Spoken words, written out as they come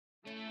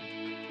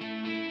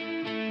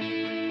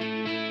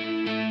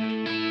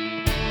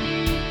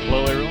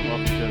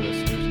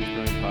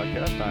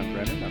Podcast. I'm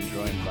Brennan. I'm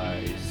joined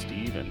by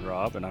Steve and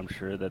Rob, and I'm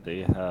sure that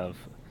they have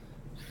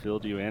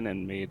filled you in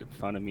and made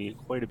fun of me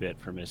quite a bit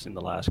for missing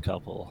the last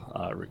couple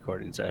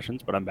recording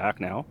sessions, but I'm back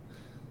now.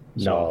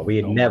 So No,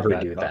 we'd no more never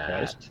bad do talk,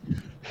 guys.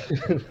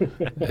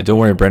 that. Don't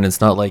worry, Brendan.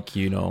 It's not like,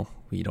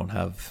 we don't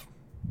have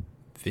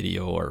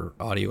video or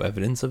audio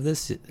evidence of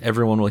this.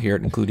 Everyone will hear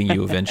it, including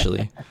you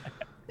eventually.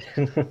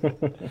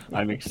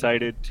 I'm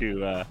excited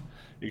to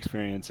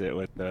experience it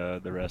with the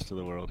rest of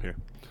the world here.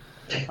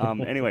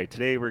 Anyway,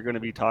 today we're going to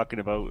be talking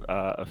about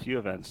a few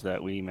events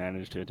that we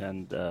managed to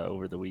attend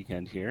over the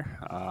weekend here.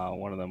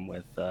 One of them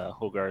with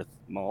Hogarth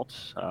Malt,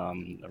 a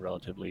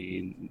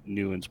relatively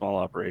new and small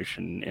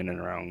operation in and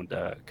around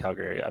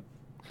Calgary.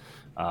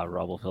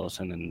 Rob will fill us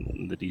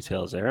in the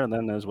details there. And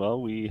then as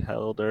well, we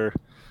held our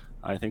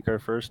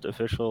first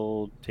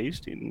official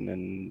tasting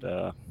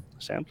and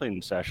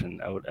sampling session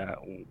out at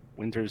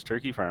Winter's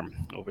Turkey Farm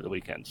over the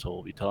weekend. So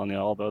we'll be telling you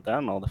all about that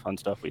and all the fun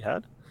stuff we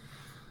had.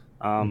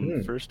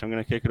 First, I'm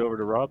going to kick it over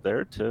to Rob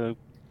there to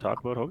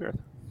talk about Hogarth.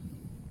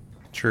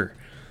 Sure.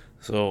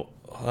 So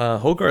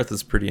Hogarth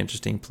is a pretty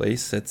interesting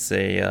place. It's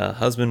a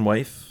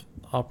husband-wife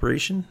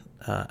operation,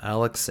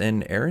 Alex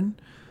and Aaron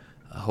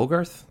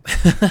Hogarth,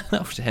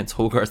 hence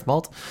Hogarth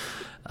Malt.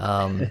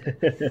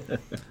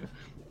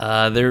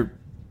 They're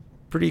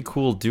pretty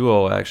cool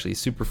duo, actually,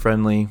 super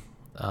friendly.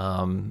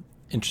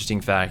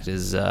 Interesting fact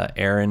is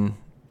Aaron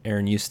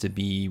used to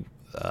be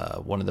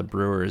one of the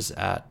brewers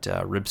at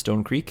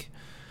Ribstone Creek.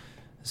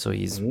 So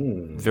he's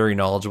very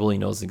knowledgeable. He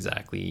knows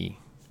exactly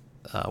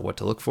what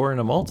to look for in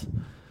a malt.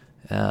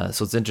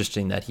 So it's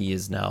interesting that he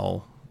is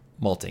now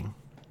malting.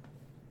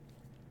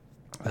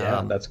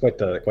 Yeah, that's quite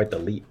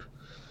the leap.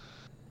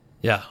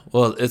 Yeah,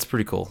 well, it's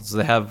pretty cool.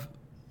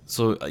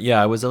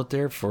 I was out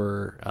there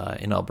for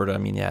in Alberta. I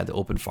mean, the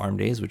open farm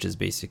days, which is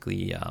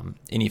basically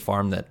any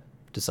farm that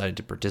decided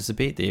to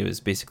participate. It was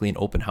basically an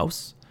open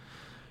house.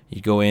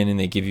 You go in and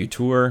they give you a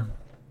tour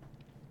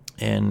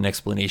and an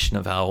explanation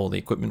of how all the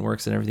equipment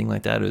works and everything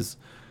like that. Is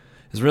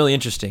really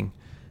interesting.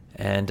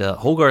 And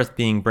Hogarth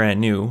being brand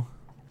new,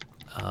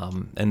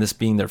 and this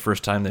being their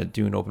first time that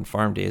doing open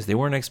farm days, they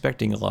weren't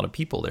expecting a lot of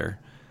people there.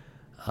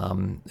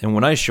 And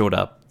when I showed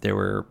up, there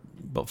were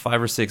about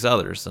 5 or 6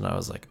 others, and I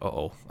was like,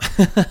 uh-oh.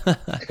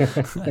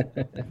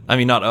 I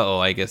mean, not uh-oh,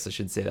 I guess I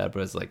should say that,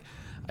 but it's like,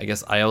 I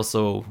guess I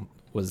also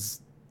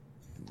was,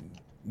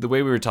 the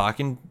way we were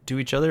talking to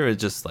each other,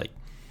 it's just like,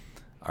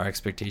 our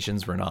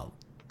expectations were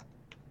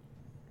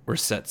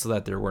set so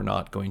that there were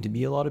not going to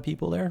be a lot of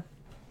people there.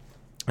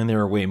 And there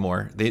were way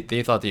more.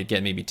 They thought they'd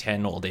get maybe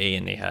 10 all day,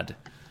 and they had,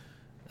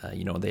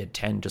 they had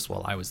 10 just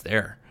while I was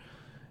there.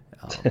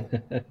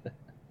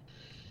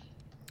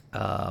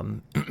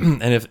 And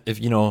if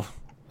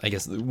I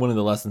guess one of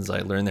the lessons I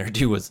learned there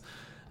too was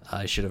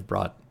I should have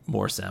brought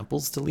more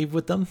samples to leave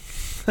with them.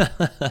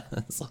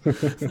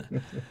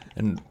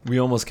 And we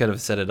almost kind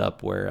of set it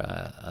up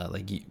where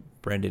like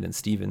Brendan and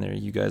Steven there,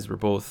 you guys were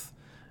both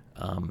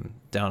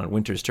down at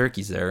Winter's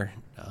Turkeys there.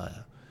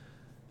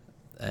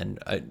 And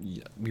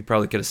we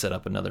probably could have set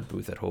up another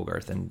booth at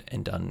Hogarth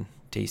and done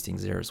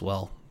tastings there as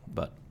well.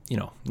 But,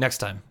 next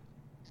time.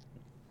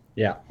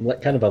 Yeah,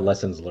 kind of a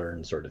lessons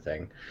learned sort of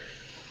thing.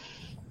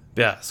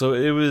 Yeah, so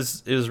it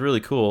was really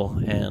cool,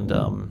 and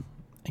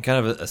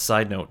kind of a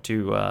side note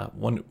too.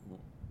 One of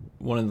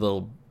the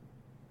little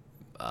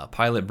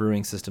pilot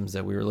brewing systems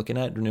that we were looking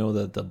at, the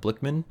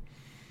Blickman.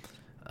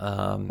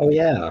 Oh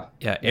yeah,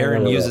 yeah.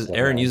 Aaron uses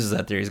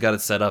that there. He's got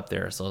it set up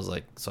there. So I was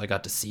like, I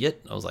got to see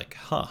it. I was like,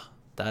 huh,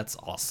 that's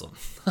awesome.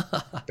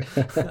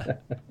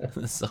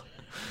 So,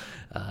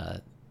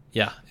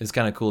 it's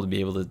kind of cool to be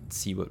able to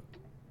see it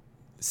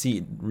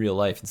in real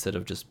life instead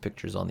of just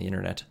pictures on the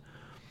internet.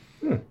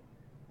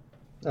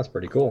 That's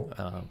pretty cool.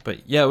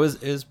 But yeah, it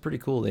was pretty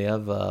cool. They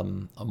have a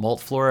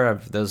malt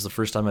floor. That was the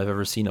first time I've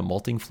ever seen a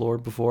malting floor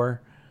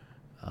before,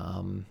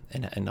 and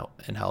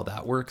how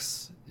that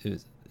works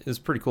is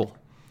pretty cool.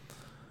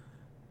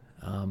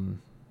 What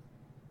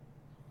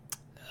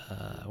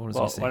was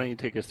I saying? Why don't you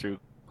take us through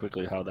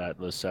quickly how that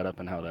was set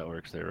up and how that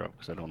works there, Rob?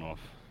 Because I don't know if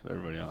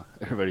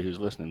everybody who's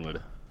listening would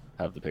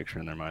have the picture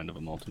in their mind of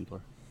a malting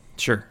floor.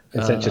 Sure.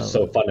 It's just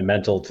so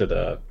fundamental to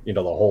the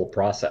the whole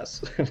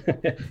process,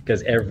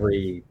 because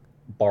every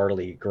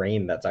barley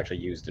grain that's actually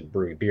used in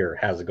brewing beer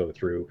has to go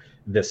through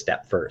this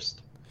step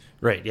first.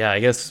 Right. Yeah. I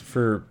guess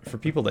for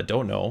people that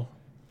don't know,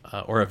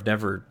 or have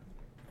never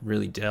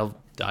really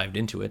dived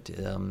into it,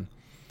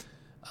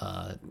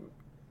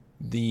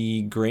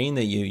 the grain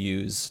that you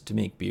use to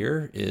make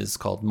beer is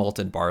called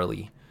malted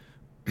barley.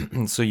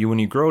 So when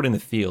you grow it in the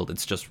field,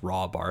 it's just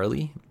raw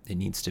barley. It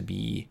needs to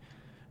be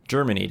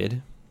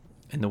germinated.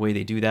 And the way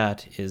they do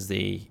that is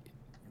when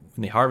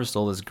they harvest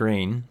all this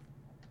grain,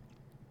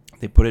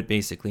 they put it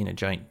basically in a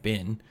giant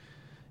bin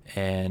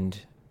and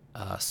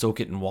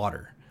soak it in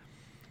water.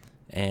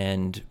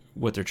 And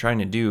what they're trying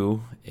to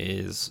do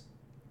is,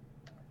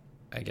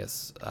 I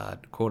guess,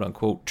 quote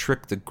unquote,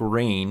 trick the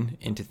grain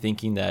into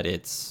thinking that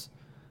it's,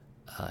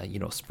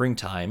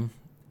 springtime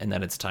and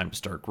that it's time to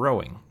start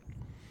growing.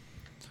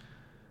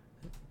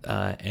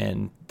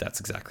 And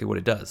that's exactly what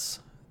it does.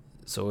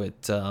 So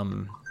it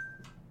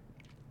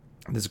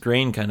this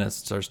grain kind of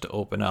starts to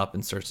open up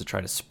and starts to try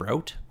to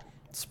sprout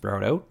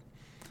out,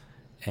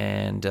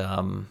 and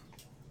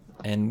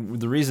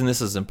the reason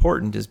this is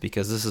important is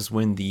because this is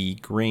when the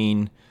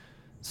grain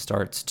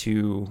starts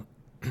to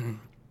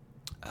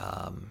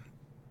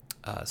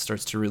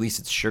release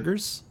its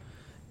sugars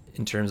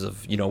in terms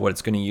of what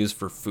it's going to use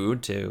for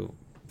food to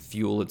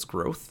fuel its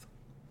growth.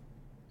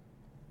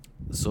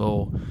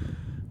 So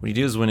what you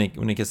do is when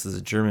it gets to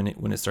the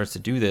when it starts to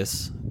do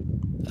this,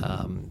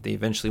 they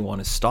eventually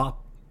want to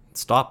stop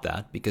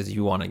that, because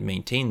you want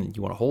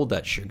to hold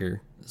that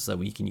sugar so that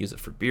we can use it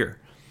for beer.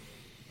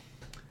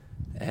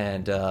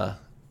 And the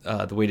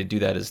way to do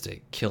that is to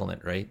kiln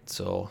it, right?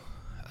 So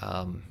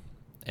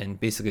and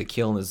basically a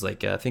kiln is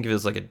like think of it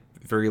as like a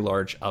very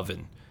large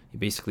oven. You're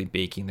basically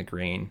baking the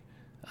grain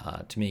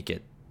to make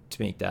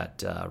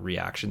that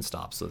reaction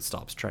stop, so it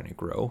stops trying to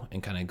grow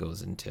and kind of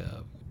goes into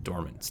a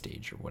dormant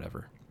stage or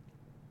whatever.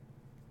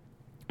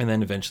 And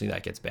then eventually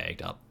that gets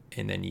bagged up,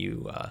 and then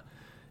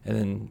and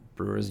then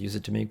brewers use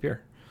it to make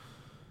beer.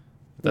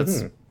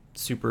 That's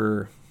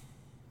super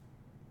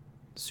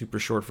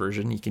short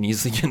version. You can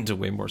easily get into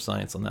way more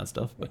science on that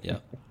stuff, but yeah.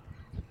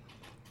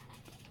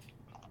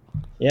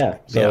 Yeah.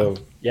 So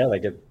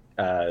like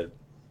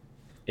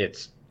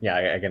it's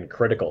again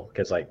critical,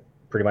 because like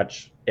pretty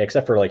much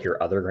except for like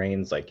your other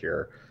grains, like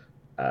your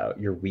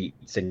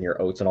wheats and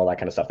your oats and all that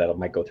kind of stuff, that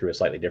might go through a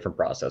slightly different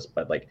process,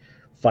 but like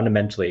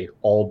fundamentally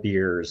all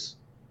beers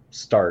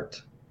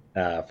start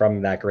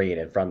from that grain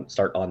and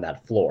start on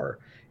that floor,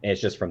 and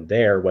it's just from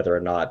there whether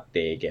or not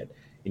they get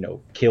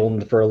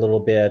kilned for a little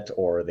bit,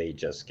 or they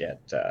just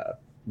get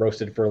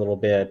roasted for a little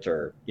bit,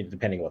 or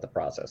depending on what the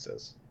process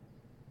is.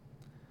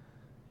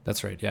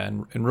 That's right. Yeah,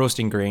 and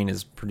roasting grain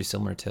is pretty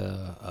similar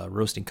to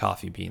roasting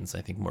coffee beans.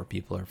 I think more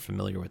people are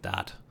familiar with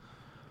that.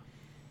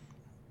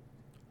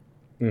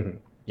 Mm-hmm.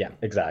 Yeah,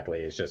 exactly.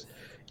 It's just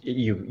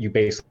you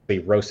basically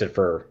roast it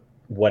for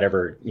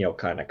whatever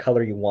kind of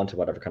color you want,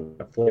 whatever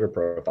kind of flavor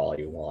profile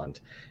you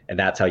want, and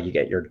that's how you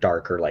get your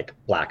darker like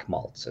black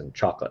malts and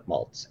chocolate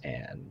malts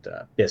and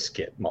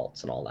biscuit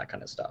malts and all that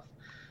kind of stuff.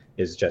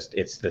 It's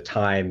the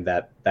time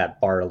that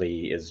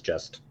barley is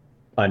just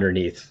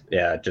underneath,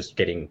 just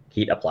getting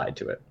heat applied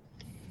to it.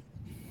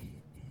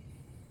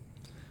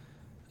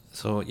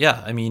 So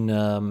yeah, I mean,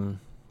 the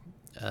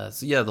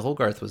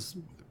Hogarth was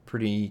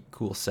pretty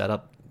cool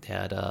setup. They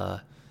had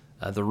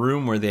the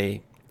room where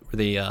they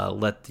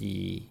let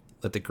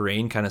the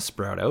grain kind of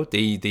sprout out.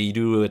 They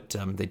do it.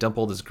 They dump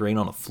all this grain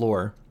on the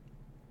floor,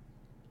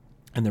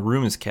 and the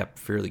room is kept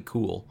fairly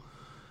cool.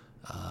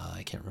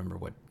 I can't remember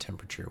what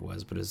temperature it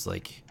was, but it was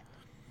like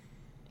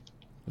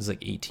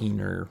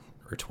 18 or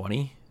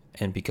 20.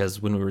 And because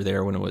when we were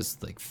there, when it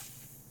was like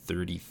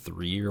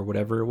 33 or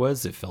whatever it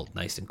was, it felt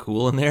nice and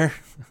cool in there.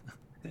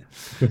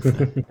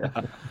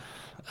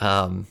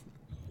 And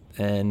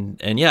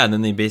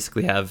then they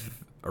basically have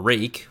a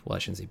rake. Well, I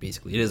shouldn't say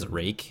basically, it is a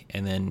rake,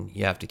 and then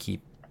you have to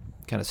keep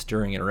kind of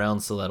stirring it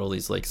around so that all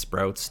these like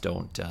sprouts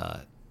don't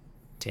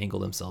tangle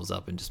themselves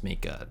up and just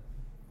make a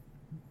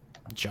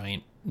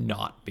giant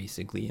knot,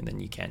 basically, and then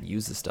you can't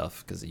use the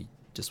stuff because you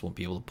just won't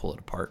be able to pull it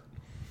apart.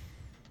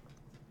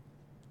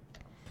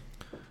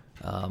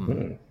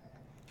 And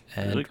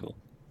really cool.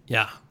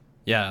 Yeah,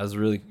 it was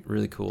really,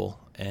 really cool.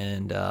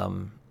 And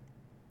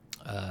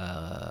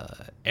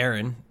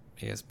Aaron,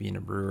 I guess being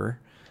a brewer,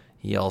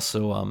 he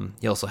also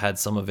had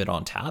some of it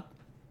on tap,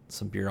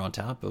 some beer on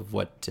tap of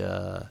what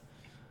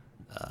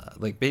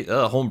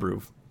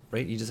homebrew,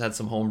 right? He just had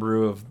some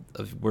homebrew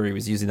of where he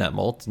was using that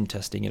malt and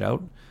testing it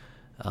out.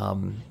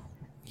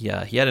 He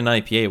had an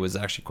IPA. It was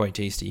actually quite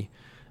tasty.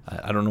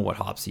 I don't know what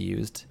hops he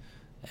used,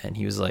 and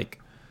he was like,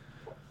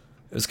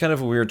 it was kind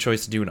of a weird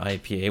choice to do an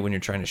IPA when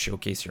you're trying to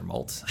showcase your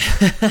malt.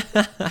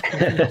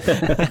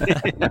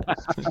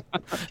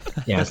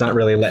 Yeah, it's not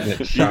really letting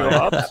it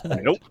shine.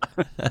 Nope.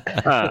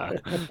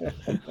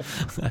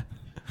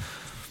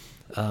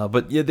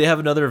 But yeah, they have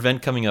another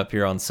event coming up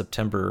here on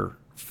September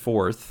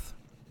 4th.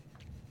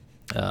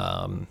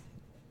 Called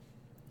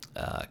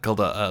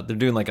they're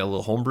doing like a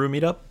little homebrew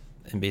meetup,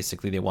 and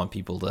basically they want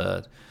people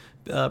to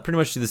pretty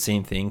much do the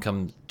same thing.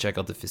 Come check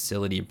out the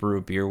facility, brew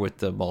a beer with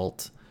the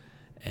malt,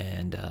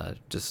 and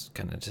just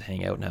kind of just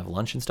hang out and have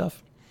lunch and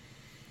stuff.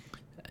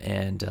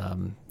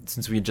 And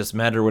since we had just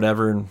met or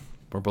whatever, and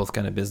we're both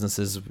kind of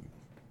businesses,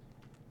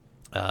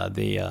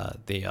 they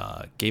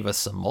gave us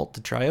some malt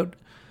to try out.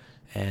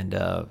 And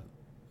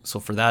so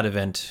for that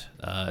event,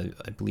 I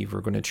believe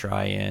we're going to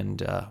try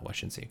and I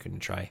shouldn't say I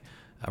couldn't try.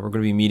 We're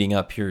going to be meeting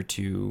up here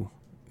to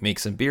make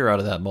some beer out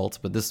of that malt,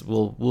 but this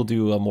we'll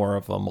do more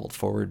of a malt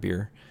forward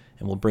beer,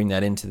 and we'll bring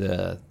that into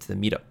the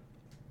meetup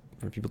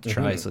for people to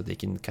try, so they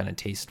can kind of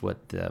taste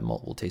what the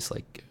malt will taste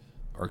like,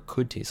 or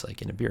could taste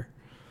like in a beer.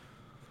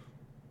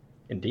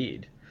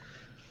 Indeed.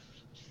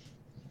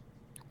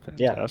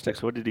 Fantastic.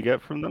 So what did you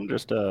get from them?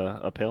 Just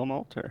a pale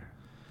malt, or?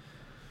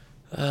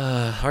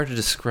 Hard to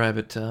describe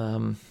it.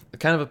 Kind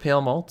of a pale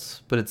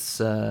malt, but it's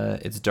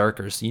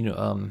darker. So I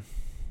don't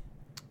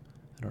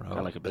know. Kind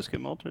of like a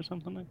biscuit malt or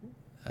something like that?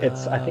 I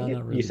think Not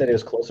you really. said it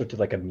was closer to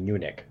like a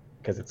Munich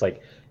because it's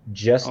like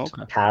just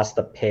Okay. past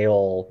the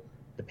pale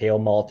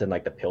malt and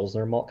like the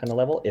Pilsner malt kind of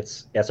level.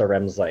 It's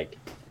SRM's like,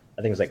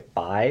 I think it's like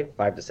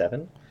 5 to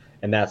 7,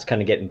 and that's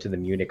kind of getting to the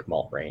Munich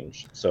malt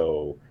range.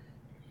 So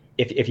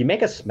if you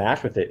make a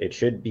smash with it, it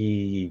should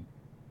be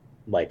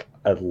like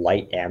a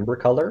light amber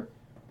color,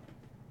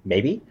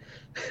 maybe.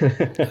 I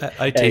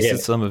And tasted again,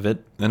 some of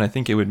it, and I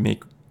think it would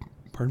make,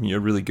 pardon me, a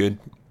really good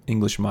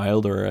English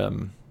mild or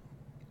an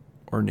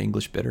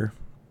English bitter,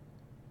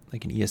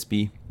 like an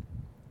ESB.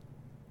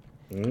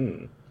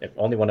 if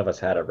only one of us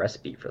had a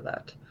recipe for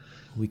that.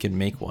 We could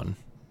make one.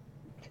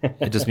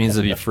 It just means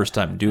it'll be your first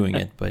time doing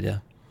it, but yeah.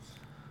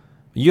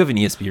 You have an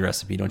ESB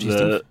recipe, don't you,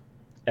 Steve?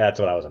 That's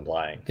what I was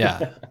implying.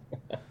 Yeah.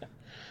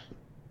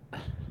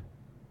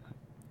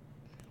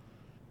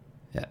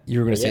 Yeah. You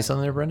were going to say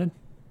something there, Brendan?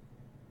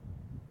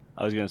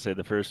 I was going to say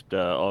the first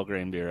all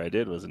grain beer I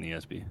did was an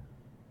ESB.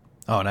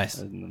 Oh, nice.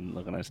 And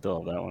looking, I still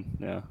have that one.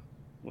 Yeah,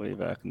 way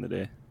back in the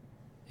day.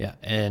 Yeah,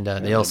 and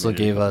they also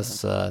gave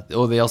us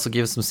they also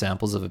gave us some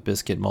samples of a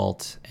biscuit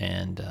malt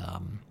and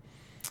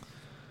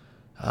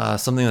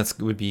something that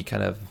would be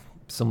kind of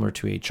similar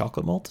to a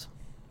chocolate malt.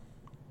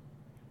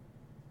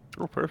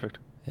 Oh, perfect.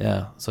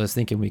 Yeah, so I was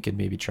thinking we could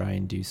maybe try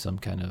and do some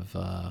kind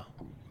of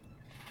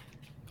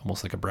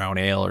almost like a brown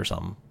ale or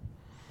something.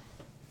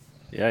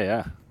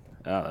 Yeah.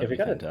 That'd be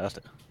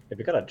fantastic. If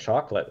we got a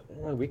chocolate,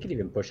 well, we could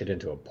even push it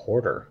into a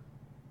porter.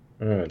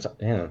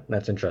 Yeah,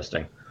 that's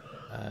interesting.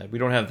 We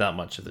don't have that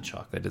much of the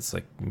chocolate. It's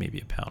like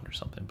maybe a pound or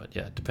something. But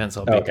yeah, it depends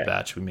how big the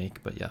batch we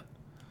make. But yeah.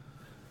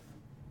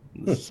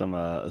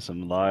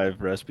 Some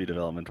live recipe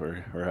development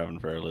we're having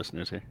for our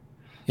listeners here.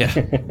 Yeah.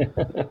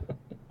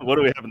 What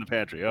do we have in the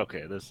pantry?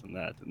 Okay, this and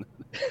that.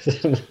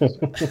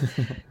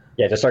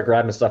 Yeah, just start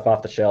grabbing stuff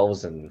off the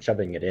shelves and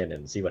shoving it in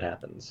and see what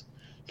happens.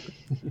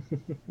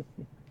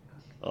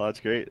 Oh,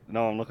 that's great.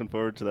 No, I'm looking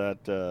forward to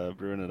that,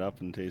 brewing it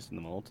up and tasting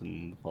the malt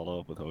and follow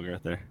up with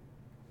Hogarth there.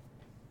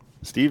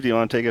 Steve, do you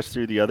want to take us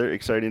through the other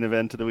exciting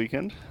event of the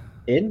weekend?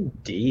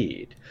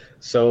 Indeed.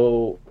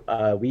 So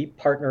we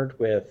partnered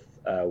with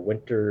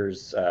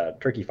Winter's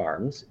Turkey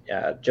Farms,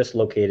 just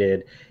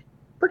located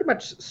pretty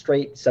much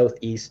straight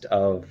southeast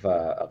of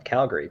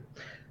Calgary.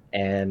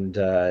 And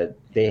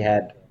they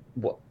had,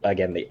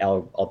 again, the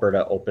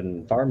Alberta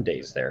Open Farm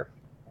Days there.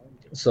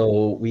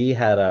 So we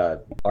had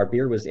our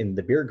beer was in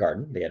the beer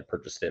garden. They had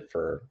purchased it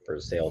for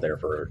sale there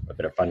for a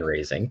bit of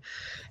fundraising.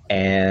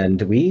 And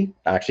we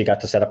actually got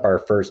to set up our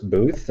first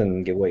booth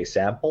and give away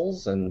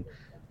samples, and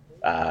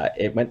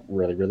it went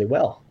really, really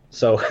well.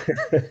 So,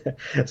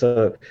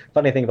 so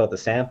funny thing about the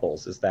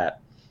samples is that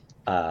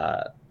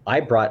I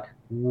brought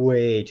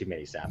way too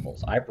many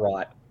samples.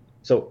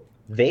 So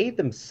they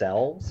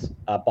themselves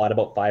bought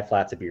about 5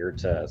 flats of beer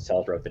to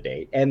sell throughout the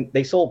day, and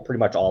they sold pretty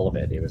much all of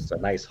it. It was a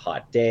nice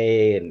hot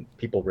day, and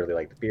people really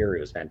liked the beer. It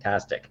was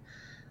fantastic.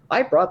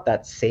 I brought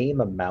that same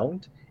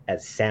amount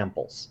as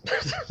samples.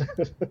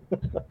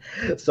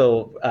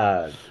 So,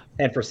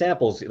 and for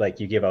samples, like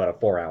you give out a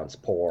 4-ounce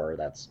pour,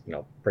 that's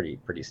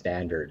pretty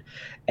standard.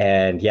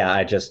 And yeah,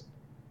 I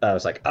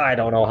was like, I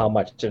don't know how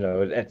much,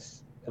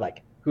 it's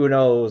like, who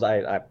knows?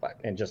 I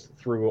and just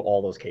threw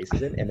all those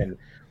cases in, and then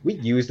we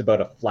used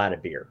about a flat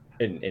of beer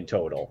in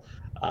total.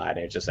 And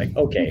it's just like,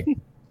 okay,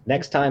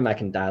 next time I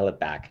can dial it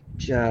back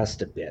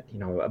just a bit.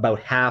 About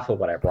half of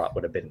what I brought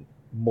would have been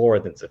more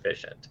than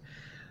sufficient.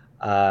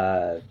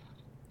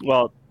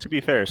 Well, to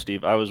be fair,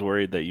 Steve, I was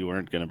worried that you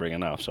weren't going to bring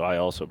enough, so I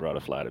also brought a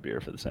flat of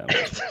beer for the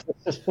samples.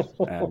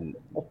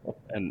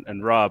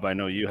 and Rob, I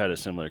know you had a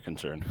similar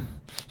concern.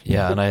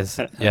 Yeah, and I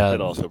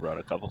also brought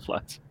a couple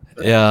flats.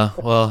 Yeah,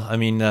 well, I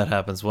mean, that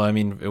happens. Well, I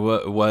mean, it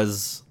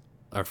was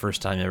our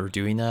first time ever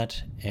doing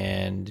that,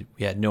 and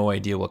we had no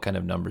idea what kind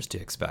of numbers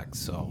to expect.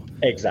 So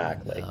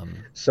exactly.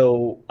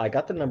 So I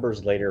got the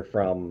numbers later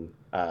from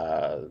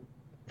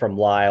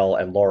Lyle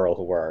and Laurel,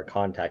 who were our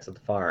contacts at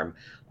the farm.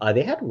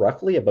 They had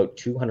roughly about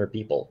 200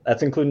 people.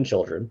 That's including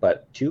children,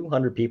 but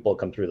 200 people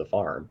come through the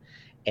farm,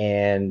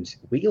 and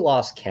we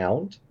lost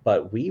count,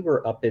 but we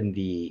were up in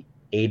the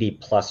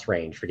 80+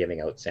 range for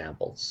giving out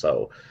samples.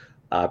 So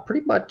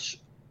pretty much.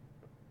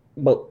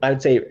 But I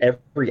would say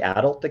every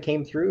adult that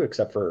came through,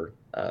 except for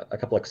a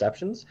couple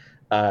exceptions,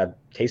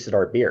 tasted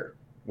our beer,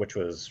 which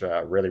was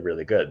really,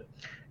 really good.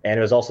 And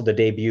it was also the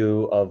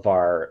debut of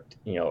our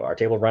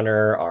table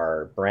runner,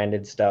 our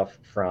branded stuff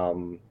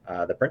from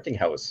the printing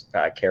house,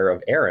 care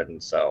of Aaron.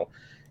 So,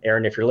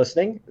 Aaron, if you're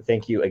listening,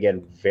 thank you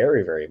again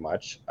very, very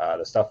much.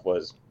 The stuff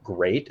was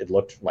great. It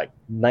looked like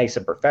nice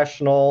and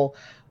professional.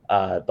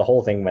 The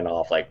whole thing went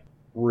off like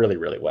really,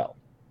 really well.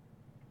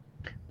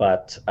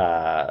 But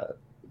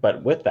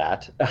with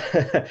that,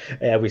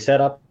 we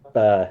set up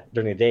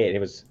during the day, and it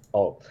was,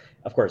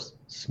 of course,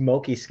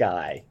 smoky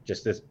sky,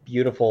 just this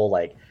beautiful,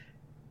 like,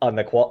 on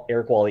the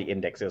air quality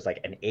index, it was like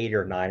an 8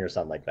 or 9 or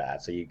something like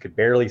that. So you could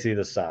barely see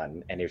the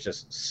sun, and it was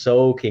just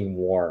soaking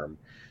warm.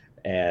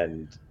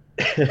 And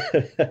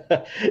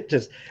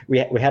just we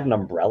had an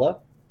umbrella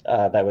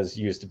that was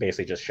used to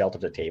basically just shelter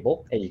the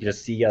table, and you could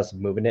just see us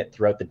moving it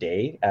throughout the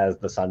day as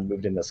the sun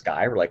moved in the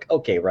sky. We're like,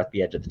 okay, we're at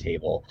the edge of the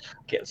table.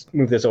 Okay, let's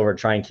move this over and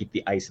try and keep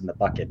the ice in the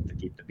bucket to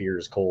keep the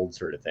beers cold,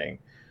 sort of thing.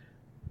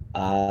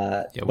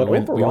 Yeah, we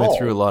went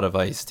through a lot of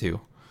ice too.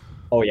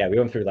 Oh yeah, we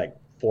went through like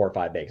 4 or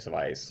 5 bags of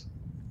ice,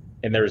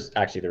 and there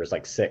was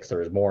like 6. There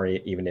was more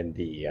even in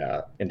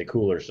the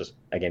coolers, just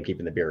again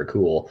keeping the beer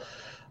cool.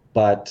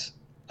 But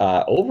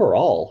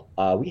overall,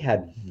 we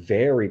had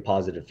very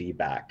positive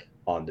feedback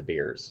on the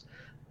beers,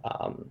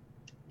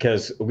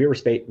 because we were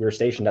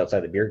stationed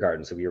outside the beer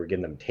garden, so we were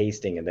getting them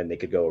tasting, and then they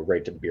could go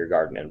right to the beer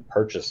garden and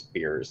purchase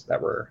beers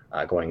that were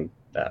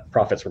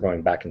profits were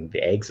going back into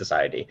the Egg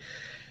Society.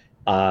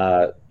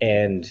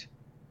 And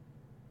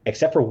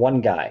except for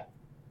one guy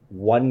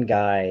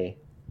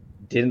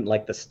didn't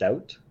like the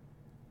stout,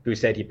 who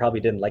said he probably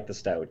didn't like the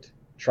stout,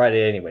 tried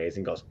it anyways,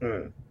 and goes,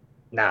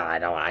 nah,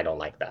 I don't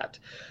like that.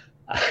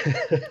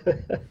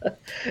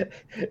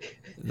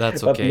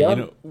 That's okay.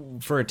 Beyond,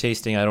 for a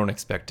tasting, I don't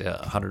expect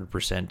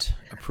 100%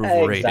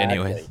 approval rate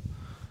anyway.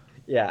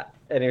 Yeah,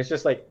 and it was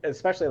just like,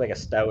 especially like a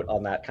stout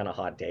on that kind of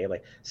hot day.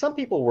 Like some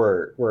people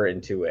were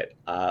into it,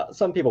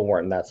 some people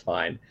weren't, and that's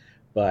fine.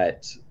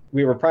 But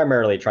we were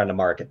primarily trying to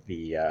market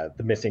the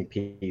missing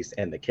piece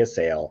and the Kiss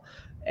Ale,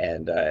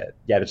 and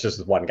it's just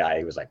this one guy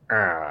who was like,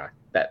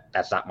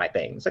 that's not my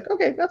thing. It's like,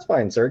 okay, that's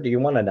fine, sir. Do you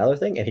want another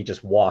thing? And he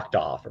just walked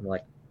off. I'm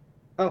like,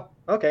 oh,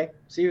 okay,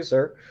 see you,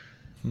 sir.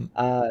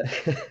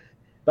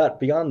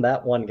 But beyond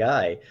that one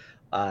guy,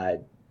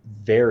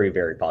 very,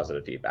 very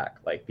positive feedback.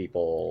 Like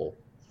people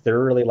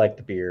thoroughly liked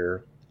the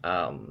beer,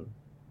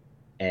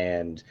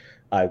 and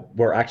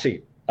we're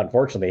actually,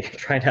 unfortunately,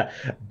 trying to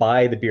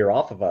buy the beer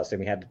off of us, and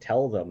we had to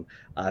tell them,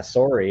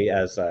 sorry,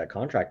 as a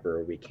contract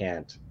brewer, we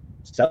can't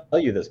sell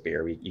you this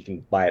beer. You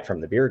can buy it from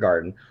the beer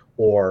garden,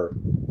 or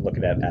look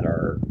at it at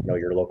our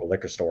your local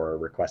liquor store, or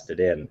request it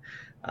in,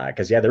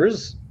 because there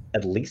is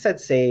at least, I'd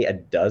say, a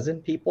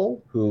dozen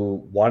people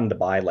who wanted to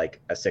buy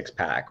like a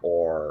 6-pack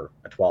or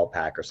a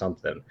 12-pack or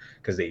something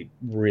because they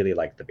really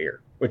liked the beer,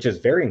 which is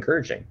very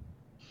encouraging.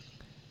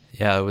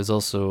 Yeah, it was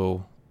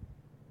also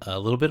a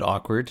little bit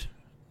awkward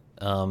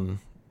trying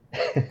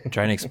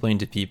to explain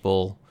to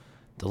people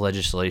the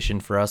legislation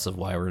for us of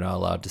why we're not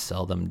allowed to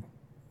sell them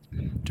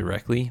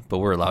directly, but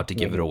we're allowed to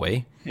give it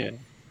away. Yeah.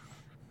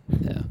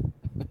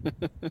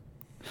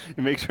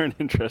 It makes for an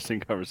interesting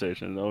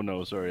conversation. Oh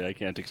no, sorry, I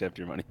can't accept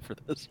your money for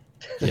this.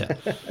 Yeah.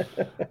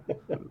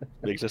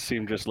 Makes us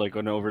seem just like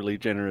an overly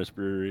generous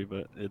brewery,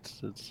 but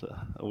it's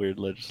a weird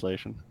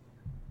legislation.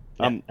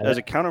 As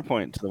a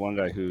counterpoint to the one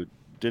guy who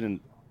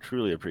didn't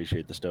truly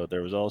appreciate the stout,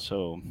 there was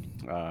also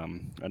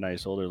a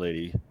nice older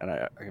lady, and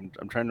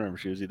I'm trying to remember,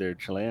 she was either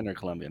Chilean or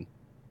Colombian.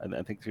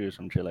 I think she was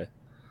from Chile.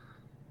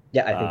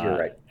 Yeah, I think you're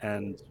right.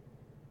 And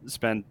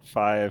spent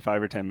 5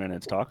 or 10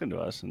 minutes talking to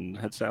us, and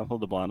had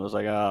sampled the blonde. Was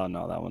like, oh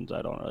no, that one's,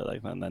 I don't really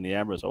like that. And then the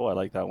amber was, oh, I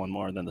like that one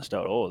more. And then the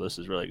stout, oh, this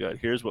is really good.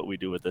 Here's what we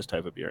do with this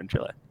type of beer in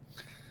Chile.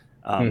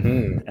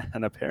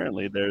 And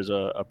apparently there's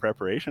a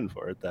preparation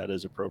for it that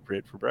is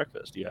appropriate for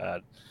breakfast. You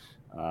add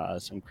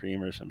some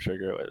cream or some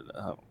sugar.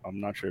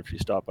 I'm not sure if she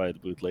stopped by the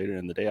booth later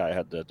in the day. I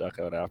had to duck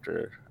out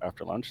after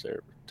lunch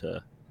there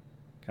to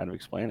kind of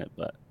explain it,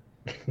 but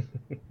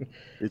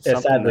it's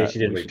something sadly that she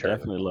didn't we should return.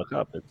 definitely look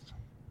up.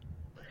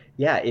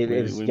 We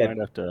might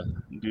have to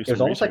do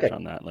some research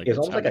on that. It was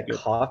almost like a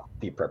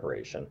coffee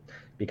preparation,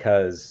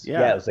 because it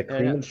was a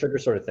cream and sugar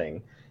sort of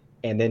thing.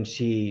 And then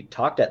she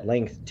talked at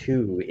length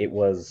too. It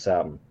was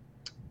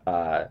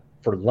for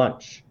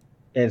lunch,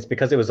 and it's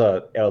because it was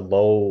a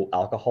low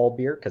alcohol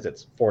beer, because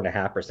it's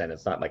 4.5%.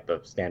 It's not like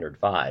the standard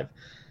 5.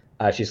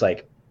 She's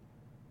like,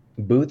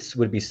 booths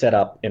would be set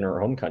up in her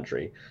home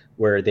country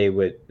where they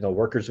would,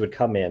 workers would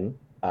come in,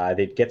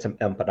 they'd get some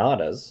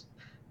empanadas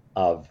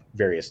of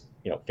various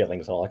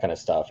fillings and all that kind of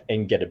stuff,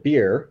 and get a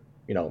beer,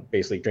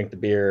 basically drink the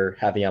beer,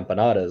 have the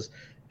empanadas,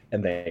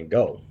 and then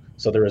go.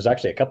 So there was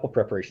actually a couple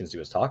preparations he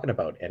was talking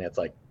about, and it's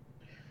like,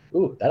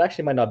 ooh, that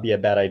actually might not be a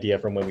bad idea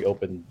from when we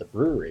opened the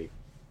brewery,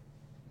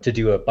 to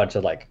do a bunch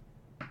of like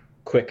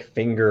quick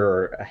finger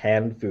or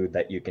hand food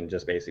that you can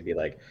just basically be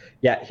like,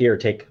 yeah, here,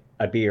 take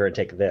a beer and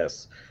take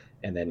this,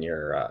 and then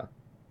you're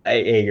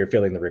you're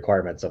filling the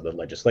requirements of the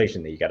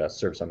legislation that you got to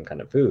serve some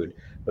kind of food,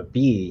 but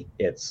B,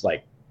 it's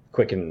like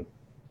quick and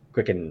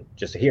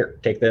just here,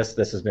 take this.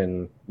 This has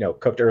been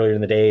cooked earlier in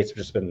the day. It's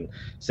just been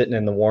sitting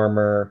in the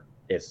warmer.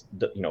 It's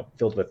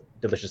filled with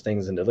delicious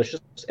things and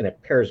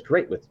it pairs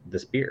great with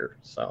this beer.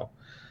 So,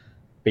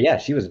 but yeah,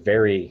 she was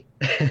very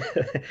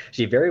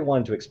she very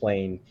wanted to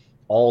explain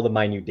all the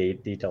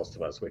minute details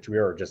to us, which we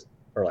were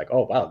like,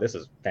 oh wow, this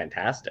is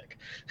fantastic.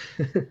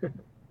 That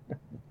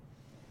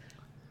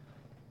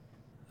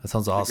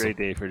sounds awesome. It's a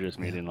great day for just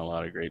meeting a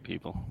lot of great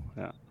people.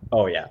 Yeah.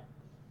 Oh yeah.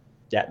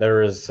 Yeah, there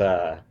was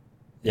there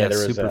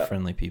was super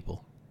friendly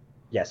people.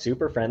 Yeah,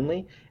 super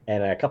friendly,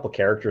 and a couple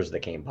characters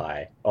that came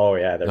by. Oh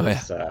yeah, there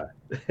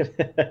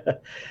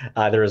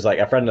was like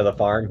a friend of the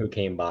farm who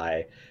came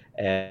by,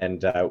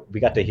 and we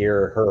got to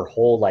hear her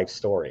whole life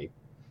story.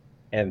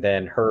 and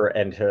then her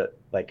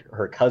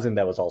cousin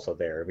that was also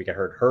there. We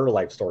heard her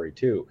life story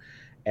too,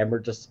 and we're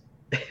just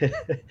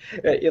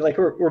like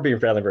we're being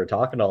friendly, we're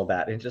talking all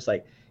that, and it's just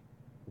like,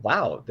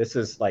 wow, this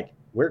is like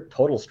we're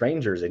total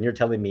strangers, and you're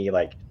telling me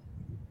like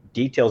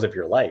details of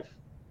your life.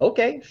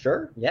 Okay,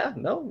 sure, yeah,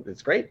 no,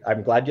 it's great.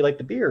 I'm glad you like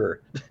the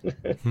beer.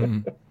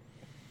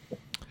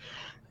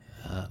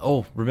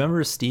 Oh,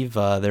 remember, Steve?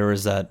 There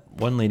was that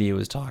one lady who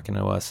was talking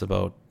to us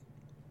about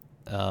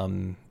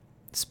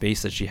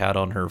space that she had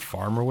on her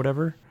farm or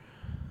whatever.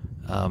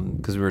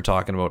 Because we were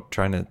talking about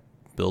trying to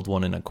build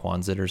one in a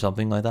Quonset or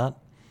something like that.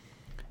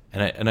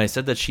 And I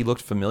said that she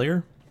looked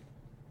familiar.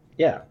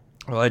 Yeah.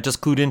 Well, it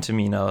just clued into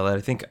me now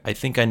that I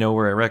think I know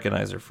where I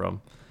recognize her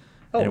from.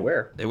 Oh,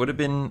 where? It would have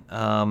been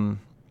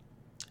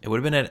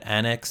at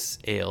Annex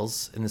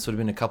Ales, and this would have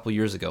been a couple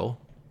years ago,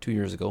 2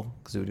 years ago,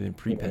 because it would have been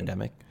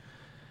pre-pandemic.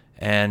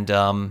 And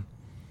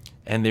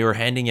they were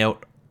handing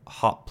out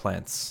hop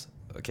plants.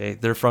 Okay,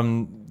 they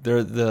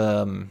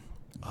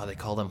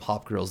call them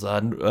hop girls.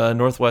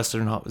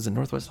 Northwestern hop, is it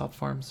Northwest Hop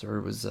Farms, or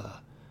it was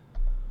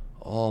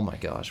oh my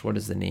gosh, what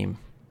is the name?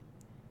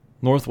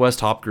 Northwest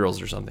Hop Girls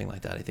or something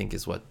like that, I think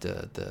is what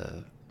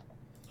the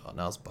oh,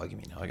 now it's bugging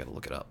me. Now I gotta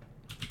look it up.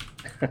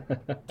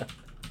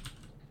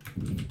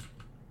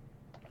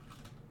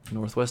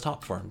 Northwest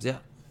Hop Farms, yeah,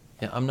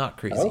 I'm not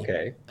crazy.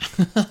 Okay.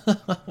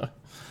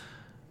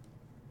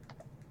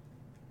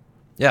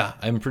 Yeah,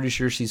 I'm pretty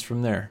sure she's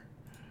from there.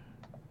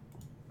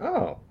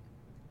 Oh,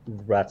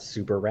 that's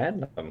super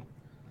random.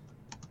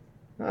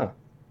 Huh.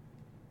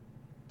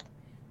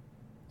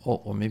 Oh,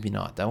 or maybe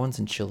not. That one's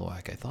in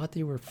Chilliwack. I thought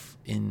they were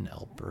in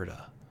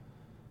Alberta.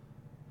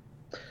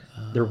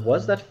 There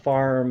was that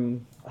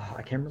farm. Oh,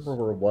 I can't remember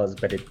where it was,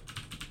 but it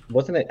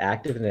wasn't it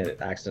active, and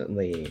it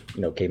accidentally,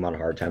 came on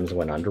hard times and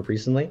went under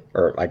recently,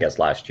 or I guess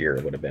last year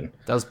it would have been.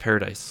 That was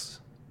Paradise.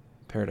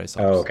 Paradise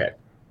Hops. Oh, okay.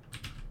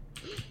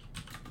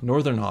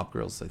 Northern Hop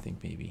Girls, I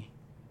think, maybe.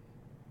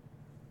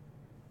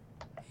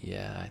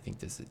 Yeah, I think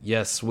this is...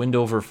 Yes,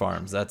 Windover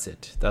Farms. That's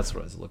it. That's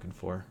what I was looking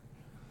for.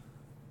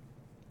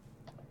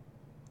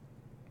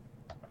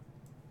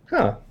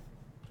 Huh.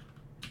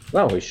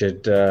 Well, we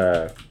should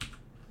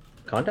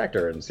contact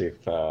her and see if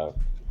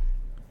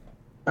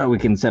we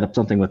can set up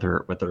something with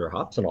her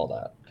hops and all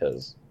that,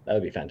 because that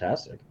would be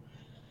fantastic.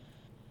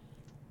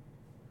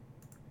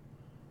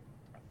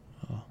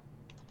 Oh.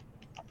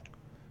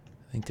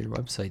 I think their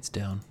website's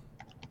down.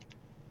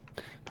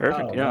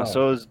 Perfect. Oh, yeah. no.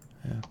 So it was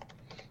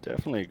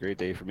definitely a great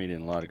day for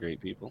meeting a lot of great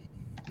people.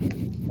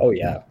 Oh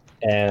yeah,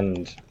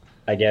 and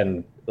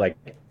again, like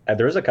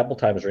there was a couple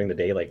times during the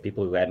day, like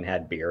people who hadn't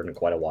had beer in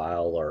quite a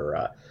while,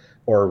 or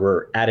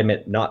were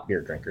adamant not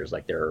beer drinkers,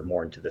 like they're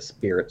more into the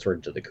spirits or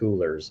into the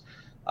coolers,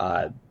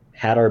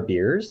 had our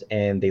beers,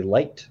 and they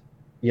liked,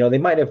 they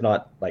might have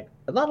not, like,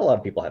 not a lot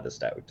of people had the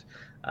stout,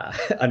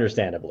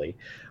 understandably,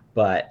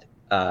 but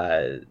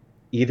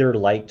either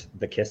liked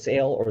the Kiss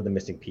ale or the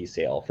Missing Piece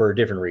ale for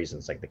different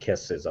reasons. Like the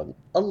Kiss is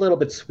a little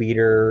bit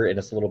sweeter and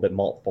it's a little bit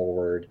malt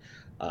forward.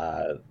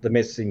 The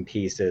Missing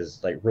Piece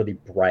is like really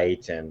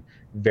bright and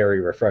very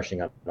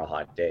refreshing on a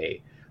hot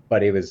day.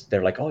 But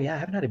they're like, oh yeah, I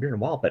haven't had a beer in a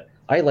while, but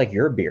I like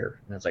your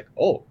beer. And it's like,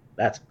 oh,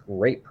 that's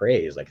great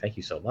praise. Like, thank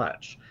you so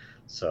much.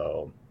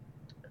 So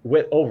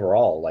with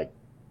overall, like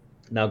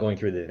now going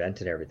through the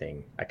event and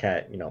everything, I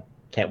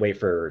can't wait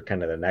for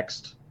kind of the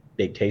next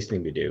big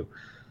tasting we do.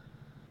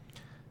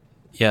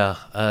 Yeah,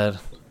 I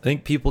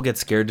think people get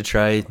scared to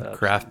try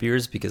craft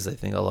beers because I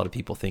think a lot of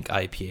people think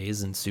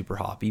IPAs and super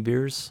hoppy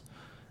beers,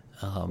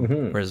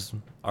 whereas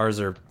ours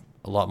are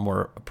a lot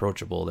more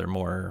approachable. They're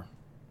more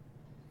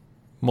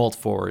malt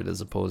forward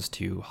as opposed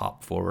to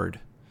hop forward.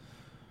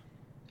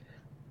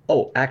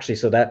 Oh, actually,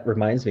 so that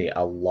reminds me,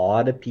 a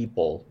lot of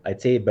people,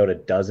 I'd say about a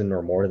dozen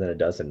or more than a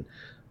dozen,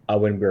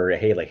 when we were,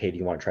 hey, do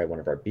you want to try one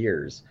of our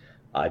beers?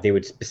 They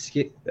would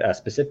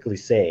specifically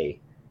say,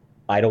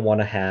 I don't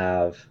want to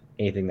have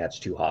anything that's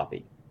too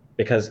hoppy,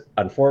 because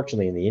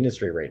unfortunately in the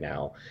industry right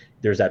now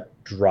there's that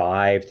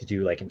drive to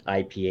do like an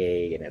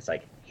IPA, and it's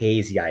like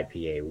hazy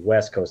IPA,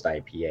 West Coast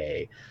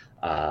IPA,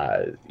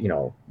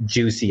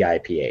 juicy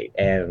IPA,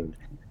 and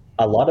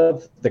a lot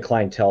of the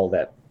clientele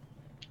that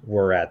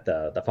were at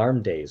the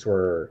farm days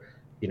were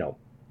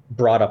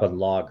brought up on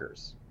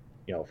lagers,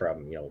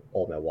 from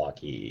Old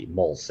Milwaukee,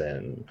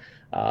 Molson,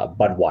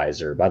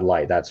 Budweiser, Bud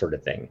Light, that sort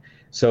of thing.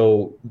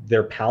 So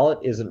their palate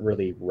isn't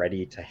really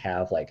ready to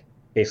have like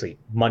basically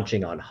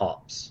munching on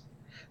hops.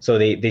 So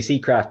they see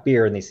craft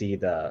beer and they see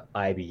the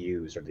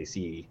IBUs, or they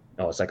see,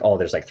 it's like, oh,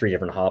 there's like 3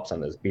 different hops on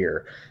this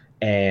beer,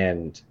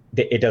 and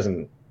they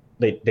don't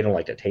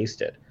like to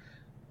taste it.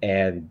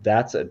 And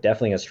that's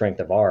definitely a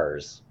strength of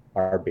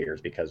our beers,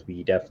 because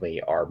we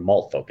definitely are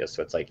malt focused.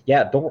 So it's like,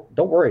 yeah, don't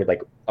worry.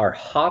 Like our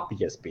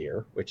hoppiest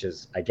beer, which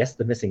is, I guess,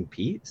 the Missing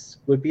Piece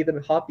would be the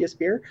hoppiest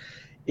beer,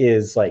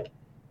 is like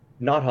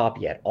not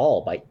hoppy at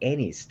all by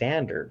any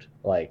standard.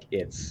 Like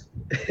it's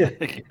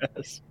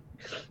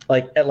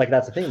like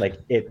that's the thing. Like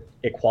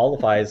it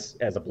qualifies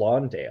as a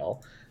blonde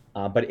ale,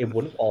 but it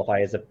wouldn't qualify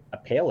as a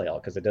pale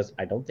ale, because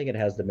I don't think it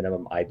has the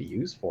minimum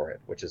IBUs for it,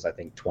 which is I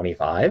think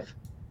 25.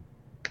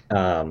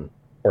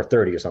 or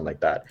 30 or something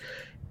like that.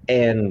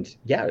 And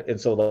yeah,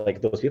 and so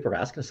like those people are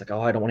asking us like,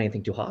 oh, I don't want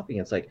anything too hoppy.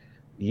 And it's like,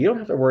 you don't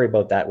have to worry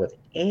about that with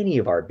any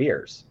of our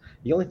beers.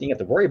 The only thing you have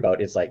to worry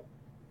about is like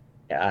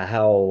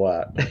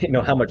how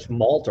how much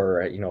malt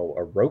or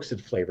a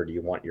roasted flavor do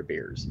you want your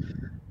beers.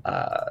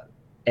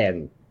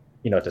 And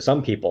to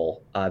some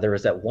people, there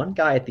was that one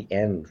guy at the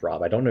end,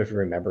 Rob. I don't know if you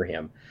remember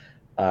him,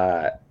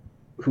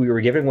 who we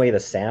were giving away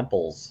the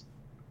samples,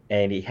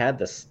 and he had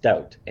the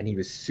stout, and he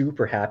was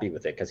super happy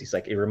with it because he's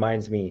like, it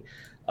reminds me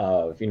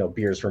of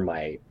beers from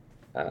my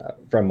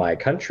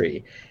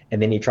country.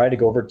 And then he tried to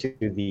go over to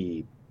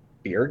the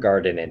beer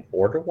garden and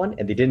order one,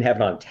 and they didn't have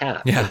it on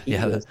tap. Yeah, he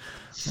was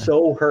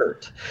so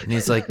hurt. And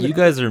he's like, "You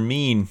guys are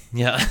mean."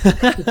 Yeah,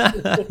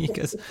 you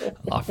guys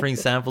offering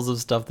samples of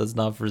stuff that's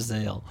not for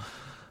sale.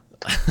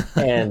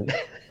 and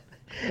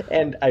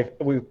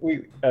we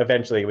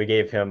eventually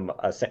gave him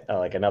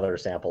like another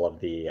sample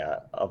of the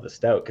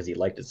stout because he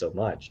liked it so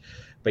much.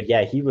 But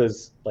yeah, he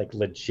was like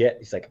legit.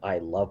 He's like, I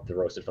love the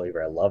roasted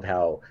flavor. I love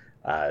how,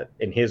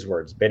 in his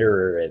words,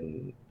 bitter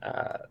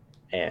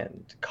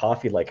and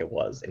coffee like it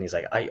was. And he's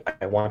like, I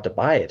want to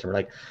buy it. And we're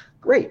like,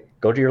 great,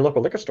 go to your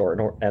local liquor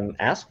store and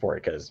ask for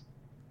it, because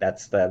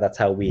that's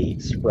how we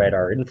spread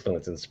our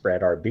influence and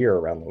spread our beer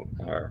around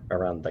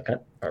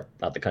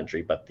not the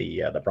country, but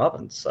the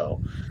province.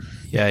 So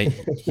yeah,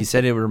 he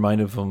said it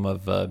reminded him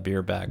of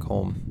beer back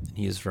home.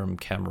 He's from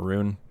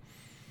Cameroon.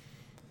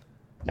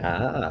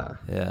 Yeah.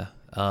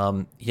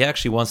 He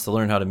actually wants to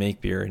learn how to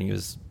make beer, and he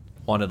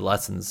wanted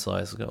lessons. So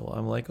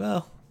I'm like,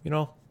 well,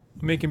 I'm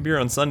making beer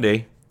on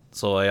Sunday.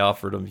 So I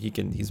offered him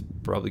he's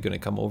probably going to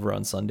come over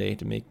on Sunday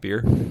to make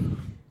beer.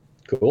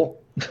 Cool.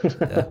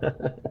 Yeah.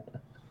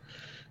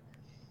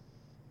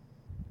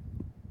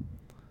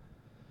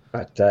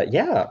 But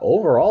yeah,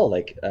 overall,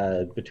 like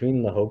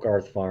between the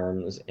Hogarth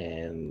farms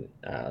and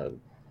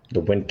the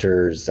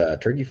Winters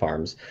turkey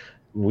farms,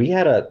 we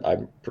had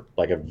a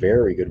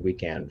very good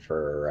weekend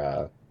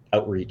for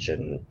outreach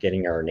and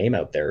getting our name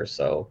out there.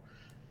 So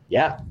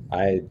yeah,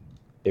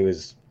 it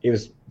was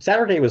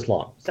Saturday was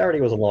long. Saturday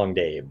was a long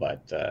day,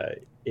 but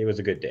it was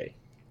a good day.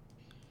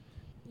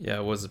 Yeah,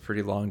 it was a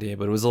pretty long day,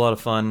 but it was a lot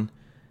of fun.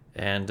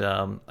 And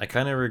I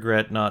kind of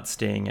regret not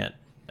staying at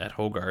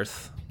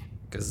Hogarth,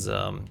 because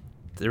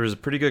there was a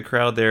pretty good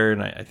crowd there,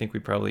 and I think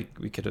we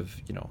could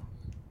have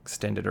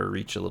extended our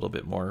reach a little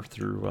bit more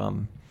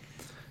through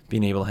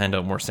being able to hand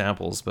out more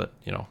samples. But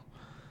I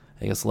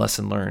guess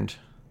lesson learned.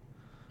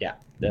 Yeah,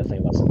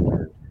 definitely lesson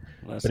learned.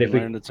 Lesson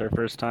learned. It's our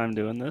first time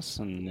doing this,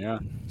 and yeah,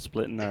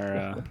 splitting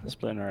our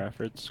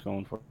efforts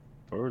going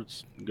forward.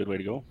 It's a good way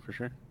to go for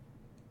sure.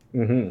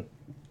 Mm-hmm.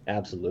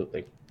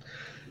 Absolutely.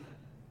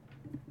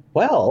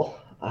 Well,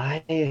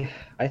 I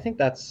think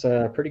that's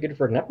pretty good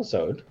for an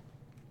episode,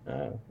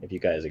 if you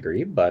guys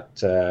agree.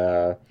 But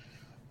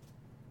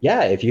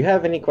yeah, if you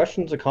have any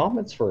questions or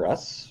comments for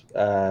us,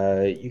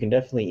 you can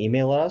definitely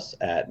email us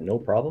at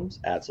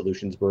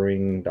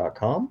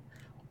noproblems@solutionsbrewing.com,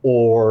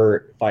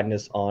 or find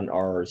us on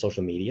our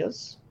social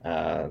medias,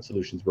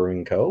 Solutions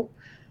Brewing Co.,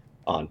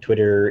 on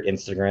Twitter,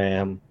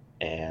 Instagram,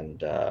 and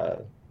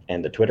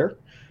the Twitter.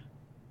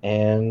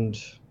 And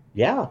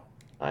yeah,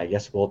 I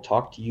guess we'll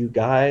talk to you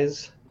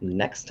guys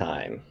next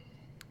time.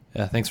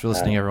 Yeah, thanks for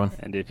listening, everyone.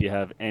 And if you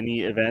have any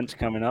events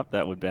coming up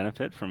that would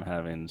benefit from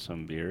having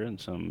some beer and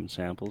some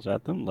samples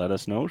at them, let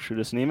us know. Shoot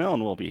us an email,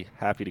 and we'll be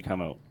happy to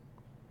come out.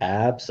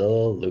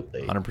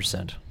 Absolutely.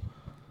 100%.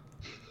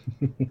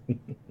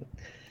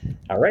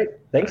 All right.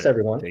 Thanks,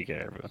 everyone. Take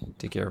care, everyone.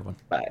 Take care, everyone.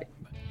 Bye.